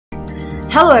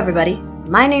Hello everybody,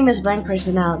 my name is Blank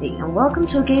Personality, and welcome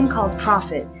to a game called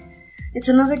Profit. It's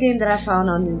another game that I found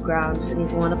on Newgrounds, and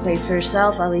if you want to play it for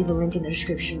yourself, I'll leave a link in the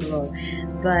description below.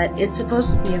 But it's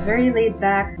supposed to be a very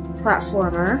laid-back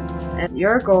platformer, and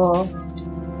your goal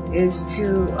is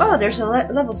to... Oh, there's a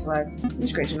level select.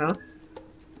 It's great to know.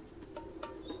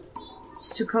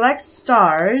 It's to collect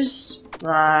stars,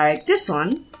 like this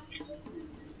one,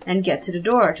 and get to the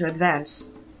door to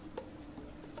advance.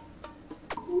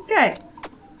 Okay.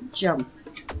 Jump.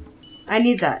 I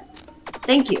need that.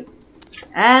 Thank you.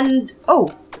 And oh,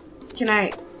 can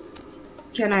I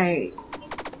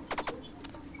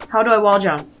how do I wall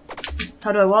jump?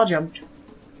 How do I wall jump?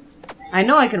 I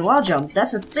know I can wall jump.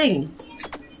 That's a thing.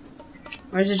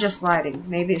 Or is it just sliding?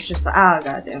 Maybe it's just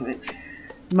god damn it.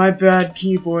 My bad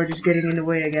keyboard is getting in the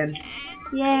way again.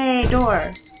 Yay,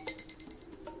 door.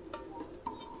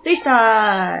 3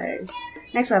 stars.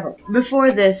 Next level.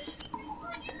 Before this,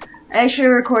 I actually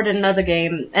recorded another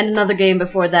game, and another game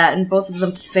before that, and both of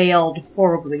them failed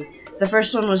horribly. The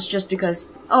first one was just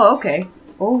because... Oh, okay.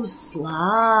 Oh,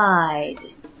 slide.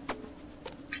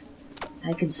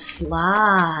 I can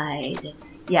slide.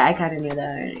 Yeah, I kinda knew that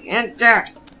already.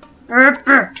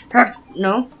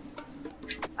 No.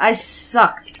 I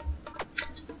suck.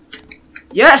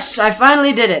 Yes! I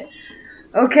finally did it!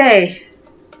 Okay.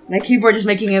 My keyboard is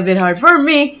making it a bit hard for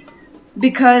me,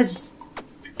 because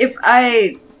if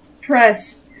I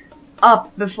press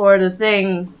up before the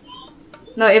thing...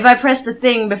 No, if I press the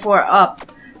thing before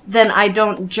up, then I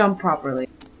don't jump properly.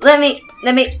 Let me...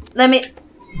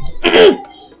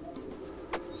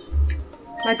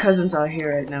 My cousins are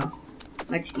here right now.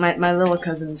 Like, my little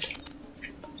cousins.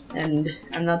 And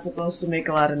I'm not supposed to make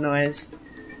a lot of noise.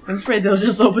 I'm afraid they'll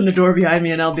just open the door behind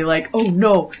me and I'll be like, oh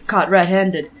no, caught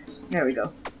red-handed. There we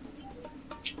go.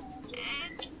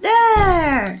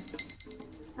 There!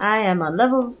 I am on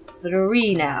level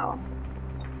 3 now.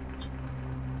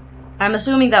 I'm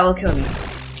assuming that will kill me.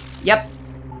 Yep.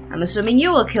 I'm assuming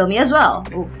you will kill me as well.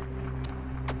 Oof.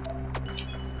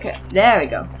 Okay, there we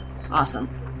go. Awesome.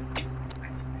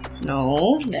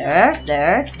 No, there.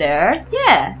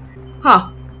 Yeah! Huh.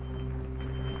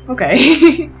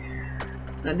 Okay.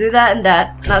 Now do that and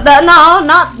that. No,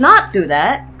 not do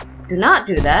that. Do not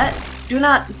do that. Do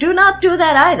not do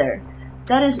that either.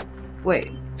 That is...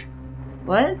 Wait.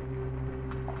 What?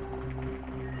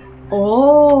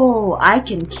 Oh, I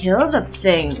can kill the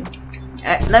thing.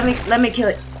 Let me kill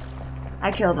it. I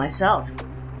killed myself.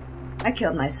 I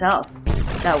killed myself.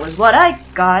 That was what I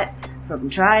got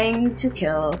from trying to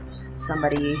kill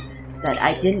somebody that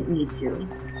I didn't need to.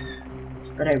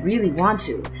 But I really want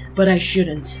to. But I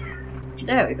shouldn't.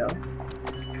 There we go.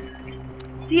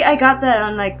 See, I got that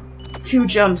on like 2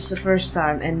 jumps the first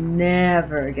time and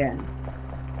never again.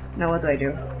 Now what do I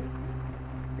do?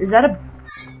 Is that a...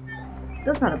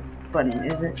 That's not a button,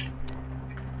 is it?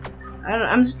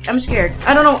 I'm scared.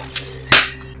 I don't know.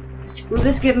 Will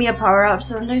this give me a power-up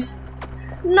someday?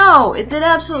 No! It did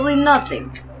absolutely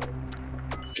nothing.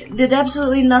 It did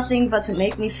absolutely nothing but to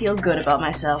make me feel good about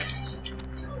myself.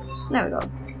 There we go.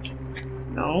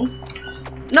 No.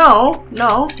 No.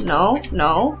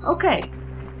 Okay.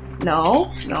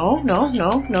 No.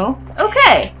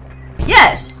 Okay!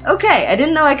 Yes! Okay, I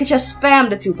didn't know I could just spam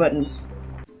the 2 buttons.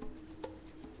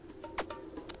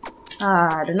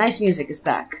 Ah, the nice music is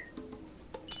back.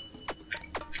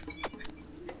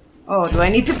 Oh, do I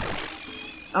need to...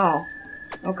 Oh,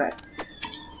 okay.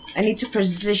 I need to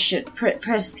position...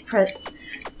 Press...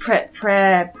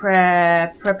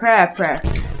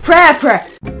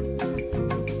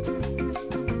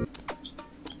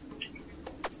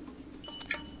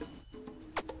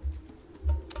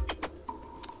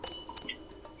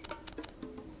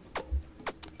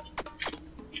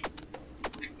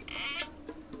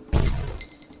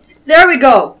 There we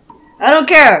go! I don't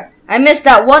care! I missed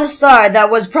that 1 star that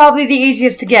was probably the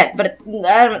easiest to get, but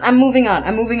I'm moving on,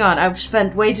 I've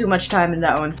spent way too much time in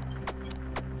that one.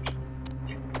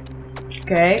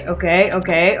 Okay,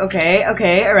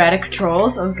 erratic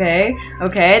controls, okay,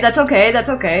 that's okay,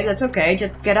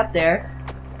 just get up there.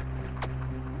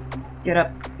 Get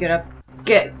up,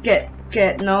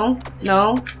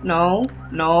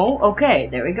 no, okay,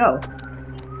 there we go.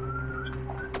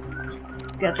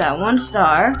 Get that 1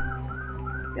 star.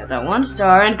 Get that 1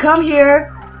 star and come here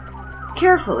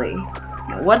carefully.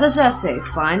 Now, what does that say?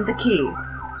 Find the key.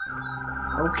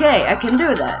 Okay, I can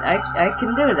do that. I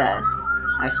can do that.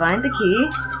 I find the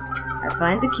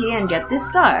key and get this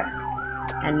star.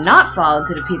 And not fall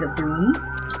into the pit of doom.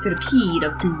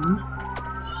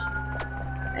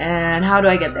 And how do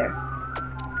I get there?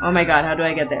 Oh my god, how do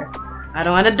I get there? I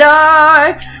don't want to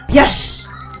die! Yes!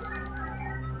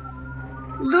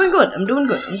 doing good. I'm doing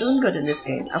good. I'm doing good in this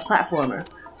game. A platformer.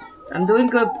 I'm doing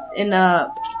good in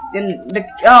the.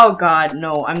 Oh god,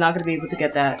 no! I'm not gonna be able to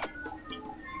get that.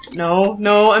 No,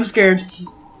 no, I'm scared.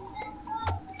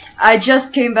 I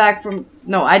just came back from.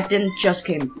 No, I didn't just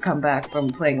come back from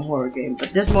playing a horror game.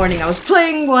 But this morning I was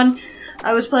playing one.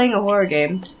 I was playing a horror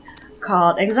game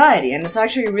called Anxiety, and it's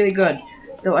actually really good.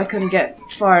 Though I couldn't get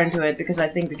far into it because I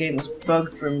think the game was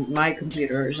bugged from my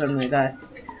computer or something like that.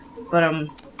 But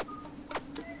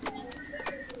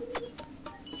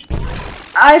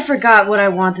I forgot what I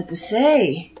wanted to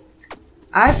say.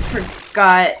 I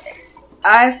forgot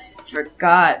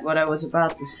what I was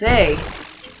about to say.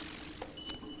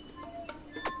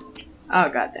 Oh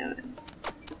god damn it.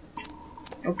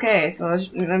 Okay, so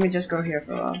let me just go here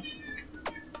for a while.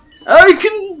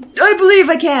 I believe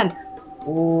I can!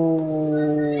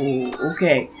 Oh,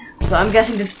 okay. So I'm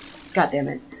guessing god damn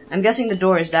it. I'm guessing the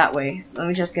door is that way. So let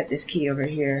me just get this key over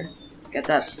here. Get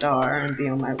that star and be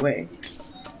on my way.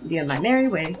 Be on my merry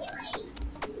way.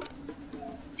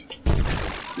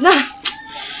 Nah!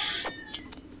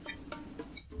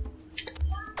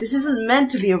 This isn't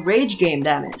meant to be a rage game,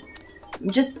 damn it.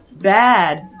 I'm just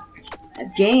bad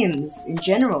at games in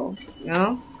general. You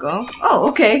know? Go. Oh,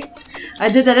 okay. I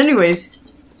did that anyways.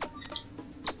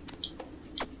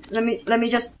 Let me go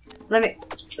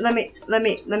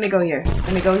here.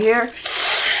 Let me go here.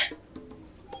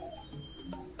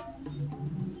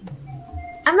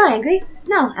 I'm not angry.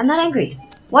 No, I'm not angry.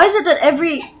 Why is it that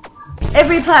every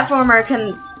platformer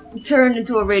can turn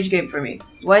into a rage game for me?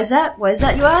 Why is that? Why is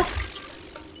that, you ask?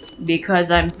 Because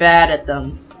I'm bad at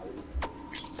them.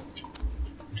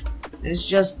 It's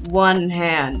just one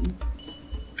hand.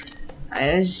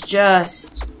 It's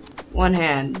just one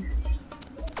hand.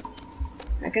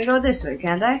 I can go this way,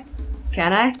 can't I?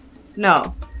 Can I?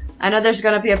 No. I know there's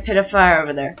gonna be a pit of fire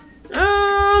over there.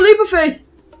 Leap of faith!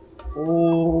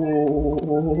 Oh.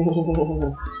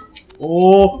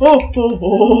 Oh.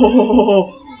 Oh.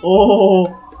 Oh.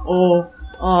 Oh.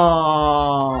 Oh.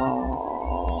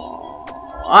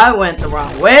 I went the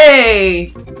wrong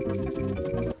way!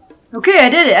 Okay, I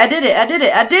did it! I did it! I did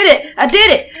it! I did it! I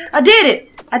did it! I did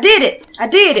it! I did it! I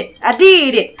did it! I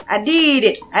did it! I did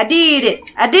it! I did it!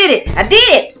 I did it! I did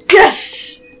it!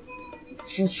 Yes!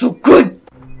 Feels so good!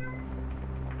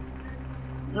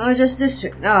 Oh, just this.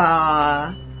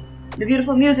 Ah, the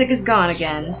beautiful music is gone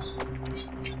again,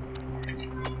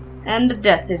 and the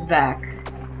death is back.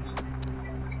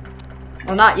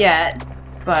 Well, not yet,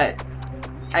 but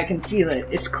I can feel it.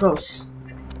 It's close.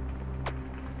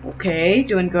 Okay,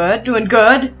 doing good. Doing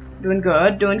good. Doing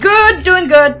good. Doing good. Doing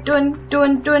good.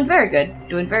 Doing very good.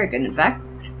 Doing very good. In fact,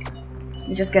 let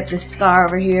me just get this star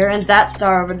over here and that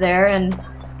star over there. And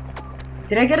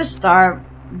did I get a star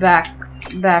back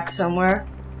somewhere?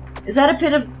 Is that a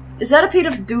pit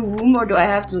of doom, or do I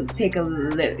have to take a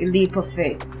leap of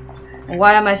faith? And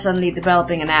why am I suddenly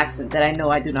developing an accent that I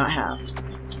know I do not have?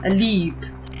 A leap.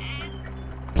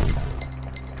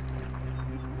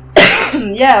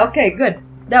 Yeah, okay, good.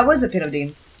 That was a pit of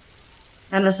doom.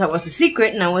 Unless that was a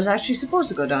secret and I was actually supposed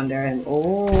to go down there and...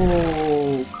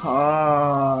 Oh,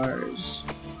 cars.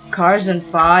 Cars and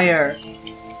fire.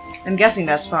 I'm guessing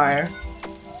that's fire.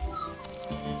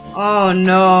 Oh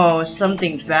no,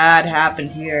 something bad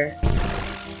happened here.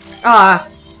 Ah,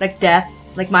 like death.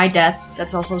 Like my death.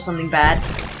 That's also something bad.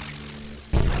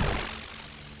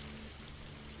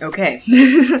 Okay.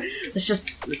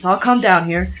 Let's all calm down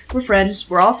here. We're friends.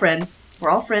 We're all friends. We're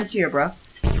all friends here, bro.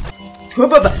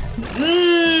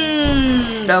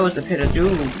 That was a pit of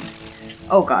doom.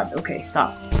 Oh god, okay,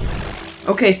 stop.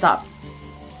 Okay, stop.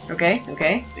 Okay,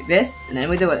 okay, like this, and then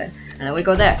we do it. And then we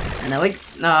go there. And then we...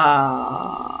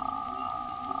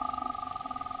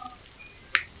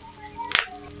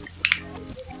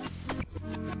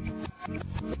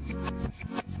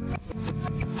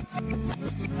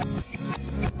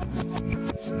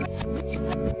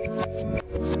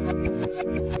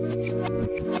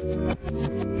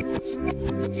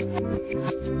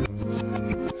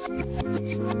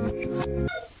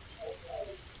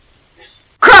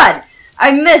 Crud!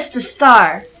 I missed a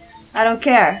star. I don't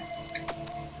care.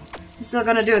 I'm still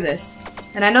gonna do this.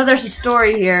 And I know there's a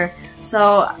story here,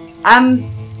 so I'm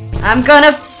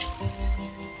gonna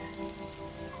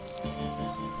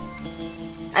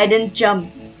I didn't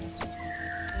jump.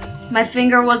 My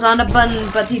finger was on a button,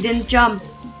 but he didn't jump.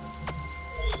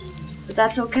 But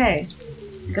that's okay,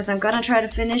 because I'm gonna try to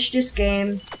finish this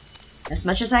game as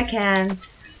much as I can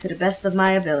to the best of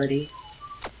my ability.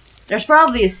 There's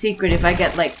probably a secret if I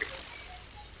get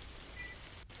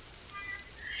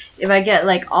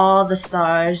like all the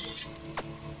stars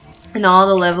and all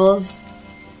the levels.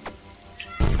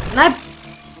 And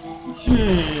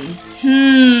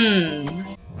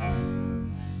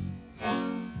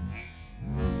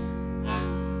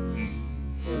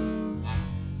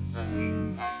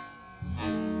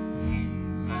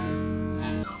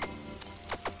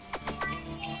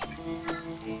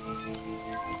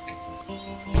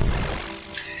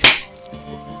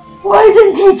Why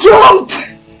didn't he jump?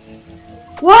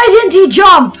 Why didn't he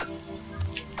jump?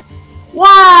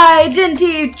 Why didn't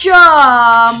he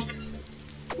jump?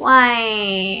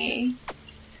 Why?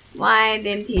 Why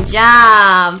didn't he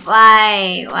jump?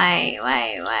 Why?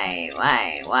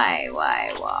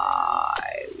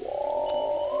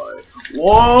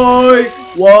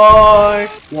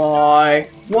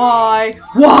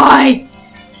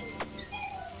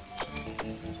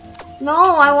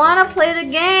 No, I want to play the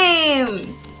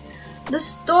game. The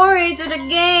story to the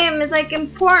game is like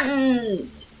important.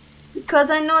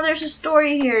 Because I know there's a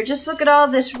story here. Just look at all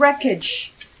this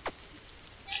wreckage.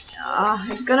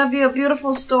 It's gonna be a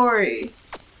beautiful story.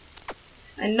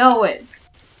 I know it.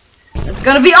 It's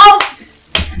gonna be all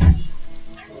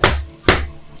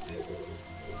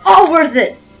worth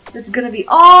it. It's gonna be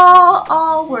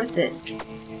all worth it.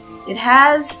 It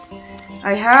has.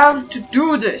 I have to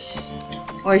do this.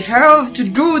 I have to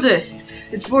do this.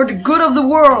 It's for the good of the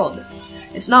world.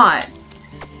 It's not.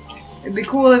 It'd be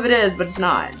cool if it is, but it's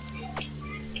not.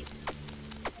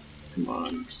 Come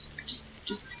on, just.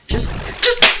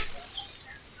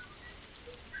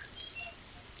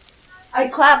 I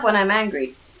clap when I'm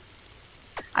angry.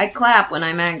 I clap when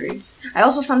I'm angry. I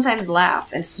also sometimes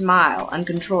laugh and smile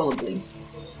uncontrollably.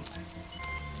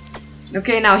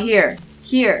 Okay, now here.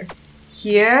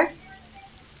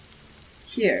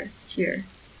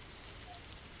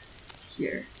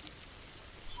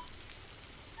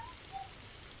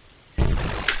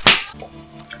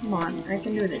 Come on, I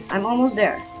can do this. I'm almost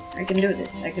there. I can do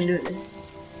this. I can do this.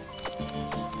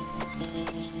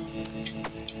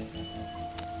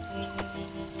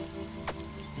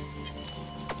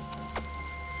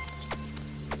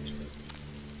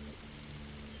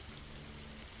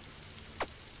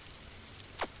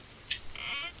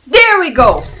 There we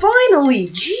go! Finally!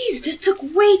 Jeez, that took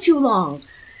way too long.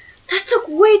 That took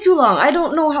way too long. I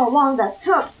don't know how long that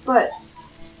took, but...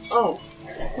 Oh,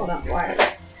 hold on,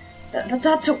 wires. But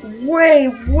that took way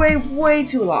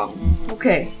too long.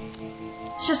 Okay.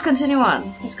 Let's just continue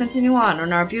on. Let's continue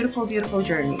on our beautiful, beautiful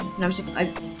journey. And I'm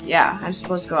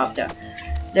supposed to go up there.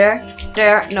 There,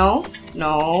 no.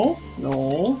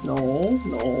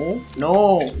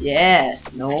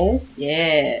 Yes, no,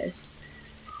 yes.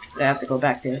 I have to go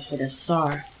back there for the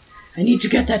star. I need to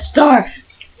get that star!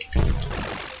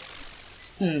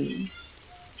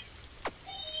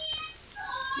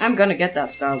 I'm gonna get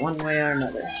that star one way or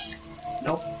another.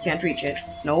 Nope, can't reach it.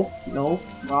 Nope.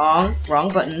 Wrong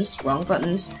buttons.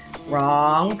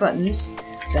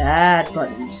 Bad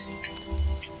buttons.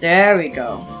 There we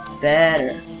go.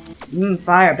 Better.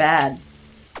 Fire bad.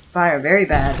 Fire very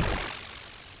bad.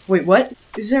 Wait, what?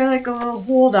 Is there like a little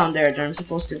hole down there that I'm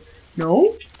supposed to...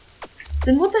 No?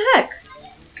 Then what the heck?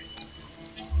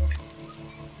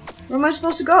 Where am I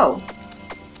supposed to go?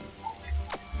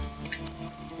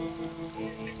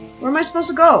 Where am I supposed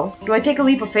to go? Do I take a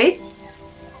leap of faith?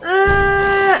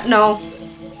 No.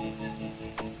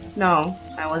 No,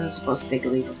 I wasn't supposed to take a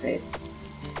leap of faith.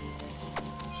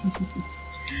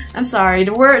 I'm sorry,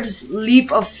 the words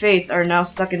leap of faith are now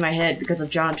stuck in my head because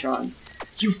of JonTron.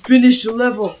 You finished the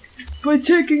level by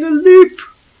taking a leap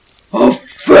of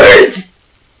faith!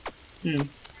 I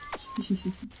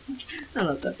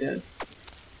love that dude.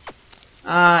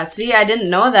 See, I didn't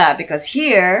know that because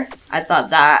here I thought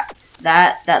that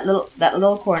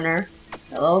little corner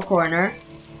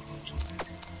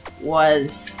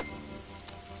was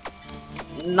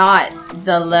not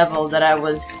the level that I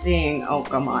was seeing. Oh,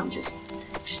 come on, just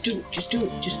do it.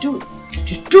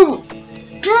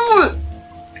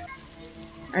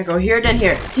 I go here, then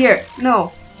here.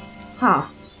 No. Huh.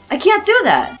 I can't do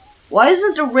that. Why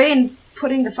isn't the rain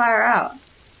putting the fire out?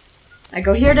 I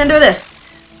go here, then do this.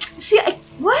 See,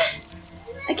 what?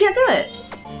 I can't do it.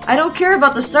 I don't care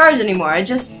about the stars anymore. I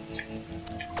just...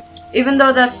 Even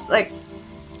though that's like...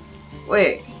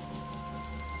 Wait.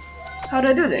 How do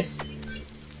I do this?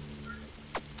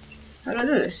 How do I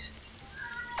do this?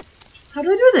 How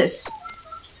do I do this?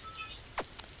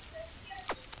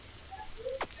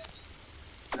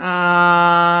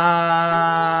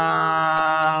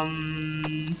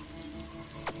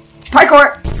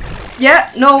 Parkour!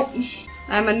 Yeah, no.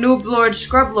 I'm a noob lord,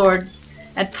 scrub lord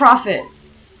at profit.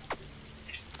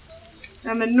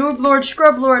 I'm a noob lord,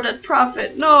 scrub lord at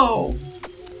profit. No!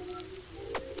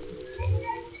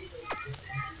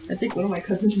 I think one of my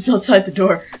cousins is outside the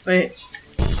door. Wait.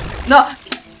 No!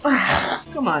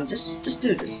 Come on, just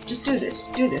do this. Just do this.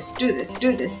 Do this. Do this.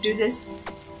 Do this. Do this.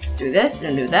 Do this,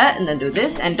 and do that, and then do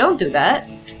this, and don't do that.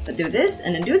 But do this,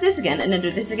 and then do this again, and then do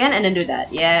this again, and then do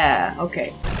that. Yeah,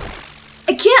 okay.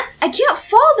 I can't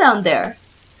fall down there.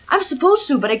 I'm supposed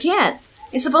to, but I can't.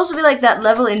 It's supposed to be like that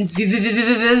level in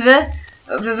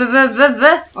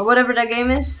or whatever that game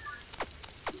is.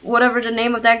 Whatever the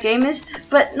name of that game is.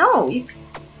 But no,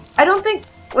 I don't think...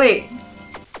 Wait.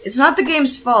 It's not the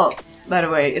game's fault, by the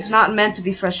way. It's not meant to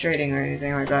be frustrating or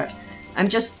anything like that. I'm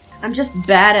just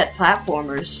bad at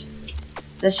platformers.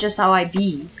 That's just how I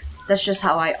be. That's just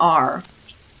how I are.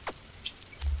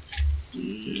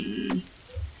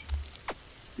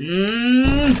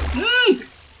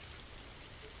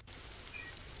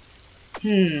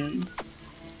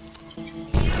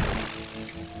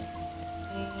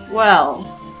 Well,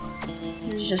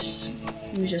 let me just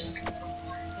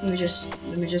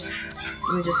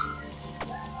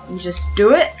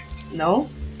do it. No.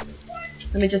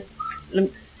 Let me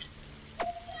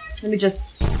just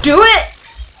do it.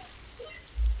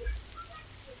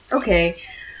 Okay.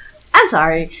 I'm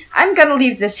sorry. I'm gonna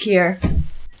leave this here.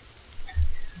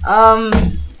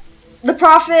 The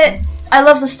Prophet, I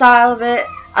love the style of it.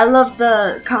 I love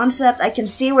the concept. I can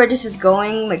see where this is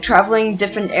going, like traveling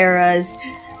different eras,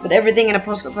 with everything in a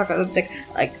post-apocalyptic,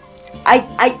 like,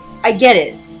 I get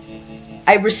it.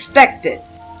 I respect it.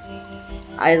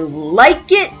 I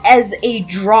like it as a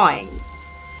drawing.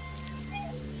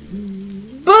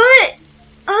 But,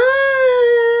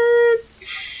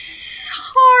 it's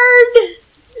hard.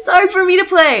 It's hard for me to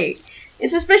play.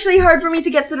 It's especially hard for me to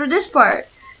get through this part.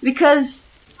 Because,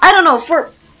 I don't know,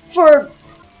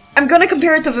 I'm gonna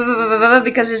compare it to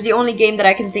because it's the only game that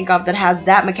I can think of that has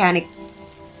that mechanic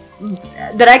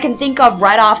that I can think of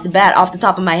right off the bat, off the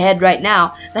top of my head right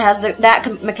now, that has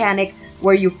that mechanic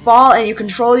where you fall and you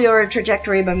control your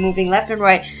trajectory by moving left and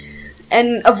right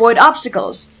and avoid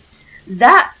obstacles.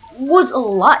 That was a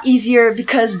lot easier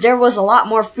because there was a lot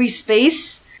more free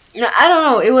space. You know, I don't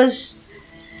know, it was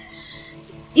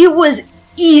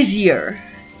easier.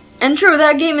 And true,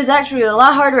 that game is actually a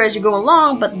lot harder as you go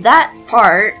along, but that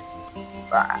part,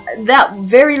 that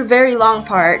very, very long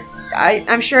part,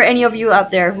 I'm sure any of you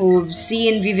out there who've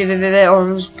seen VVVV or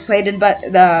who've played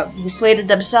it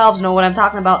themselves know what I'm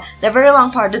talking about. That very long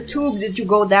part, the tube that you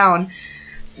go down,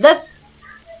 that's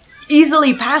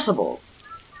easily passable.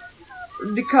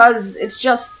 Because it's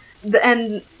just,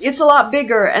 and it's a lot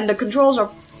bigger and the controls are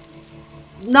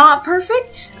not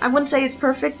perfect. I wouldn't say it's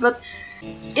perfect, but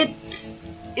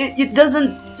it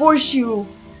doesn't force you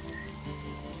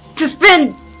to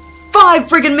spend 5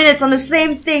 friggin' minutes on the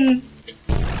same thing.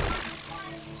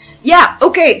 Yeah,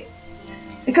 okay.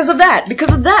 Because of that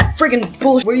friggin'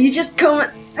 bullshit where you just come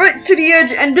right to the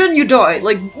edge and then you die.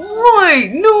 Like,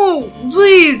 why? No,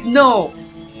 please, no.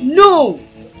 No.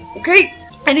 Okay?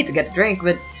 I need to get a drink,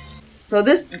 but so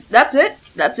that's it.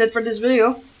 That's it for this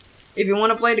video. If you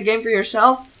want to play the game for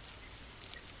yourself,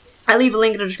 I leave a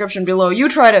link in the description below. You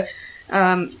try to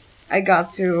I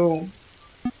got to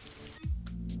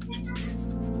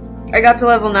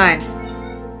level 9.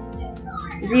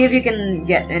 See if you can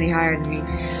get any higher than me.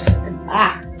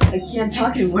 I can't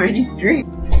talk anymore, I need to drink.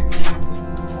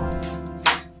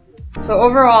 So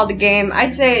overall, the game,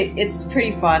 I'd say it's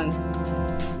pretty fun.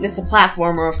 It's a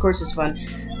platformer, of course it's fun.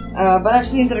 But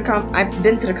I've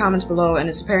been to the comments below, and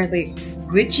it's apparently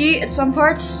glitchy at some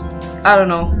parts. I don't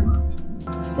know.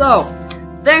 So,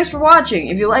 thanks for watching.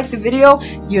 If you liked the video,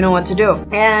 you know what to do.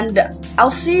 And I'll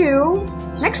see you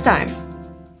next time.